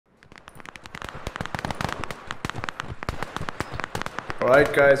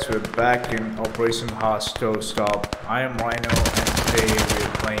Alright guys, we're back in Operation Harsh Doorstop. I am Rhino and today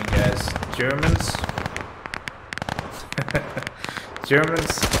we're playing as Germans.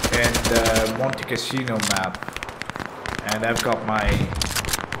 Germans and Monte Cassino map. And I've got my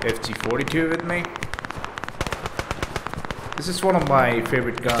FG42 with me. This is one of my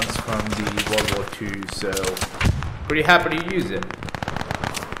favorite guns from the World War II, so pretty happy to use it.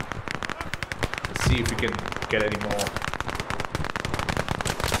 Let's see if we can get any more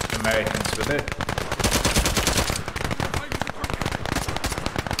Americans with it.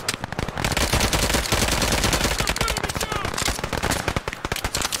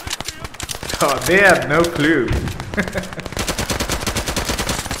 Oh, they have no clue.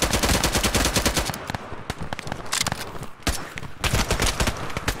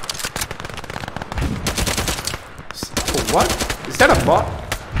 Oh, what? Is that a bot?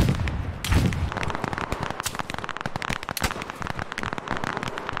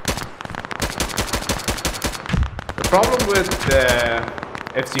 The problem with the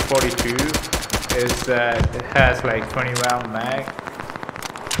FG42 is that it has like 20 round mag.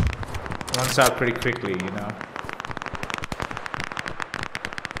 Runs out pretty quickly, you know.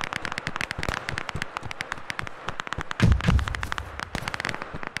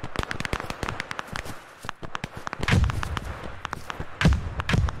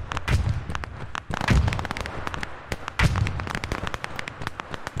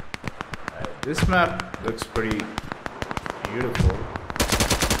 This map looks pretty beautiful.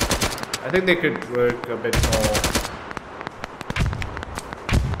 I think they could work a bit more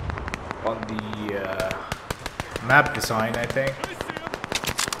on the map design, I think.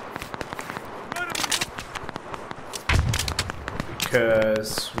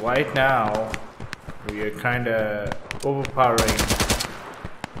 Because right now we are kind of overpowering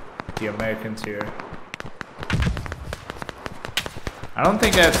the Americans here. I don't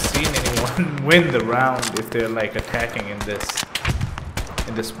think I've seen anyone win the round if they're like attacking in this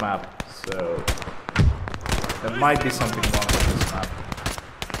map, so there might be something wrong with this map.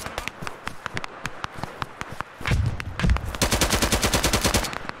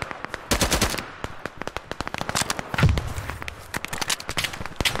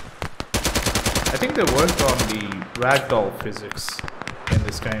 I think they worked on the ragdoll physics in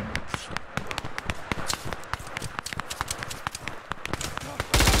this game.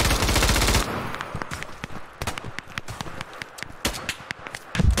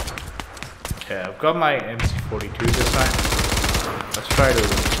 Yeah, I've got my MC42 this time. Let's try to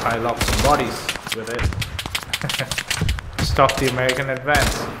pile up some bodies with it. Stop the American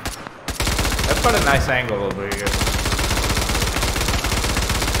advance. I've got a nice angle over here.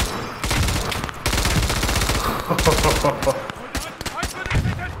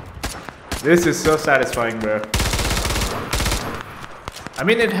 This is so satisfying, bro. I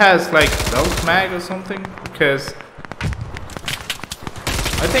mean, it has like belt mag or something, because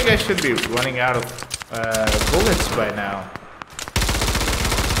I think I should be running out of bullets by now.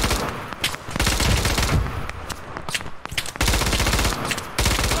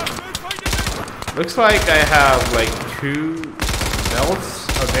 Looks like I have like 2 belts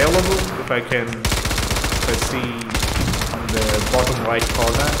available if I can see on the bottom right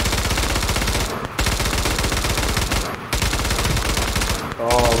corner.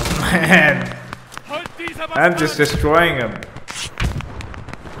 Oh man, I'm just destroying them.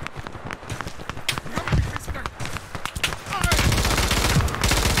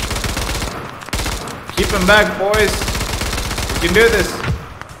 Keep them back, boys. We can do this.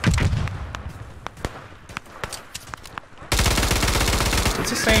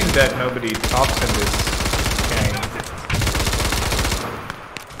 It's a shame that nobody talks in this game.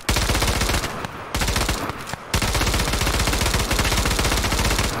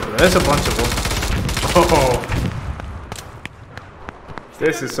 Oh, there's a bunch of them. Oh,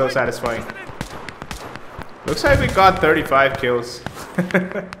 this is so satisfying. Looks like we got 35 kills.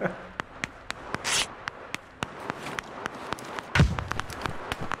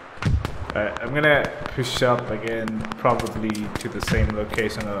 Alright, I'm gonna push up again, probably to the same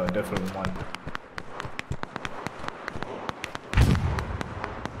location or a different one.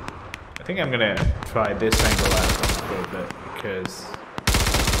 I think I'm gonna try this angle out for a bit because...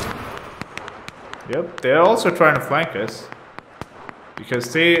 Yep, they're also trying to flank us.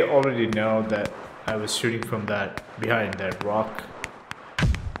 Because they already know that I was shooting from that, behind that rock.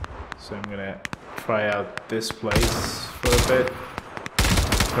 So I'm gonna try out this place for a bit.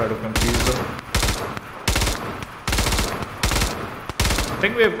 Try to confuse them. I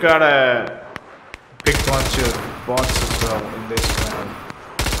think we've got a big bunch of bots as well in this round.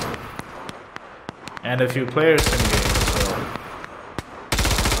 And a few players in the game as well.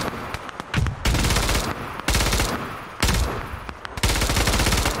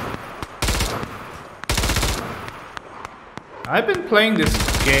 I've been playing this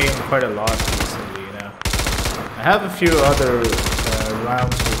game quite a lot recently, you know. I have a few other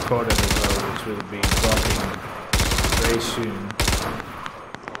rounds recorded as well, which will be dropping very soon.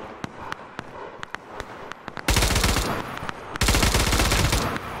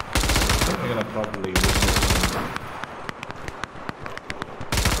 I'm gonna probably win this one.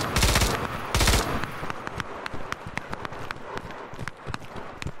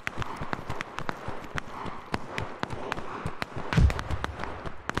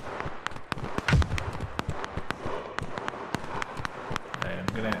 I'm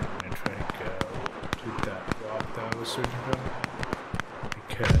gonna try to go to that rock that I was searching for,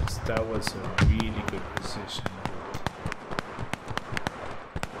 because that was a really good position.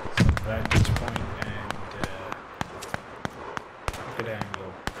 Some vantage point and a good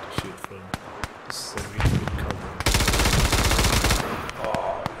angle to shoot from. This is a really good cover. Oh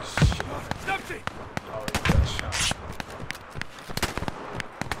shit! Oh, he got shot.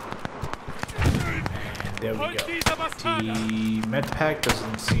 And there we go. The med pack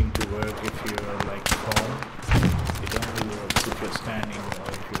doesn't seem to work if you're like prone. It only works if you're standing or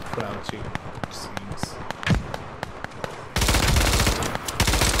if you're crouching, it seems.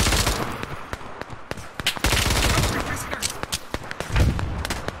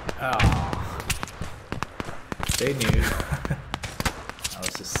 Oh, they knew. I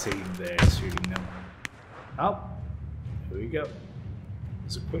was just sitting there shooting them. Oh, here we go.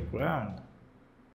 It's a quick round.